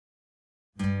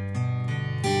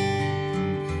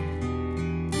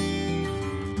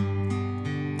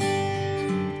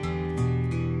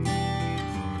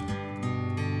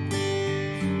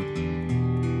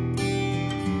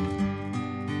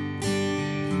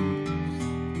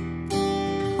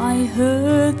I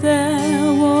heard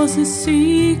there was a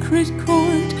secret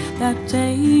chord that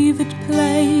David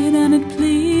played and it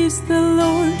pleased the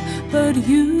Lord, but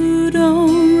you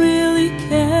don't really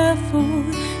care for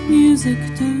music,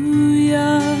 do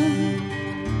ya?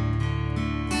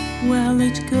 Well,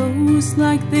 it goes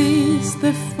like this: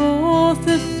 the fourth,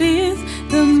 the fifth,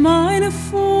 the minor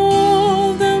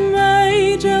fall, the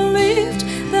major lift,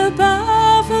 the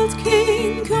baffled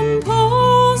king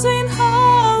composing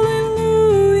hallelujah,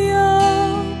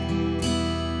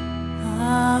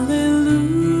 hallelujah,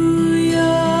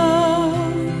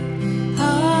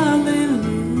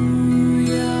 hallelujah,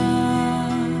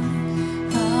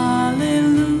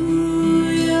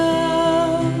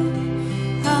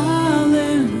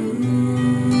 hallelujah,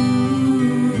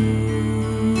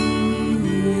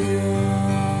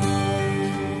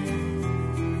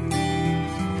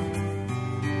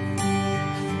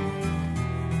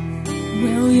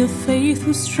 Well, your faith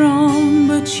was strong,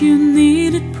 but you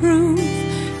needed proof.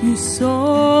 You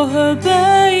saw her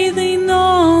bathing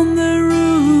on the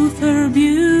roof, her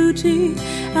beauty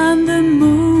and the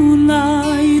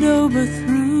moonlight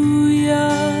overthrew ya.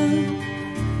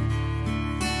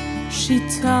 She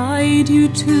tied you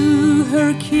to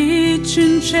her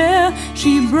kitchen chair,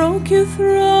 she broke your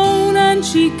throne and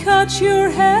she cut your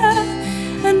hair,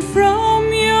 and from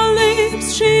your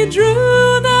lips she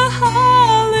drew the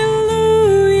hallelujah,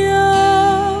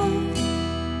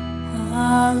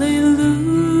 hallelujah,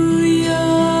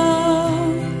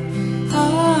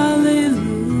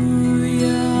 hallelujah,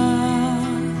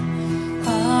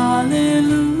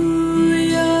 hallelujah,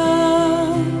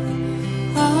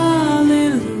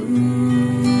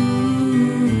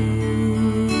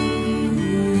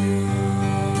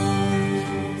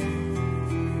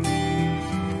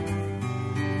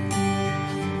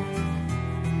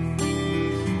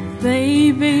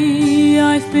 Baby,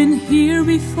 I've been here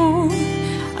before.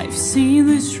 I've seen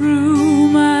this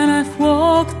room and I've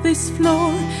walked this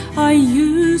floor. I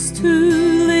used to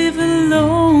live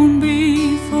alone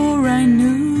before I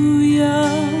knew ya,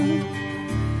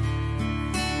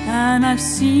 and I've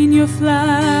seen your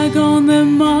flag on the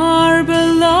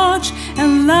marble arch.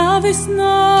 And love is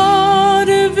not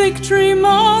a victory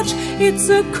march, it's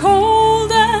a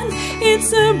cold and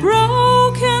it's a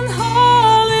broken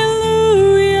hallelujah,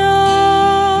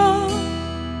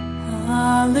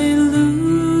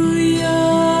 hallelujah,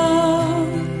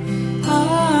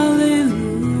 hallelujah,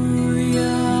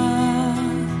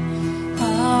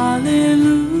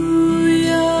 hallelujah,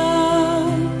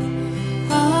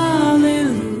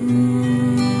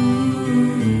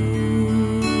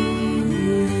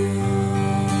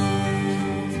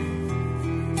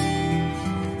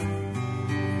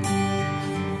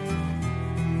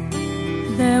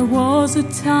 There was a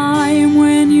time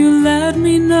when you let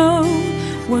me know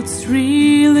what's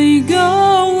really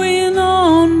going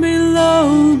on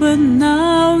below, but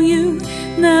now you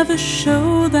never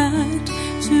show that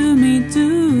to me,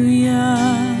 do ya?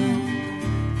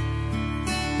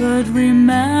 But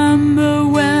remember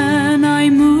when I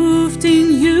moved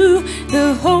in you,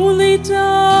 the holy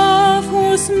dove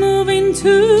was moving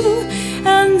too,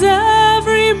 and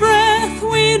every breath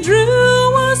we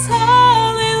drew was hallelujah,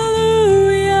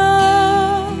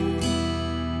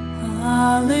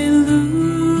 hallelujah,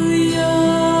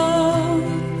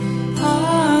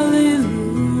 hallelujah,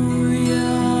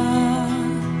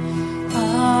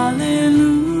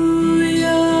 hallelujah,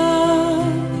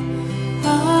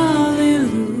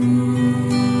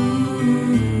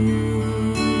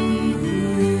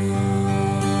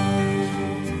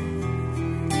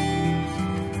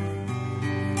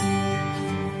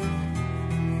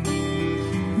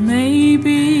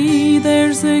 Maybe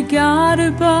there's a God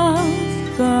above,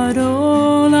 but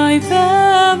all I've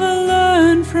ever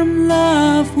learned from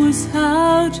love was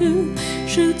how to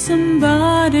shoot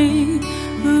somebody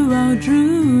who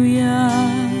outdrew ya.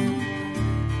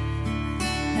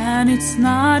 And it's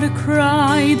not a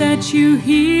cry that you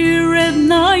hear at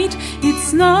night,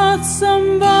 it's not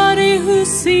somebody who's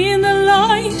seen the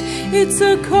light, it's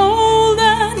a cold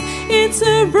and it's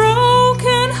a broken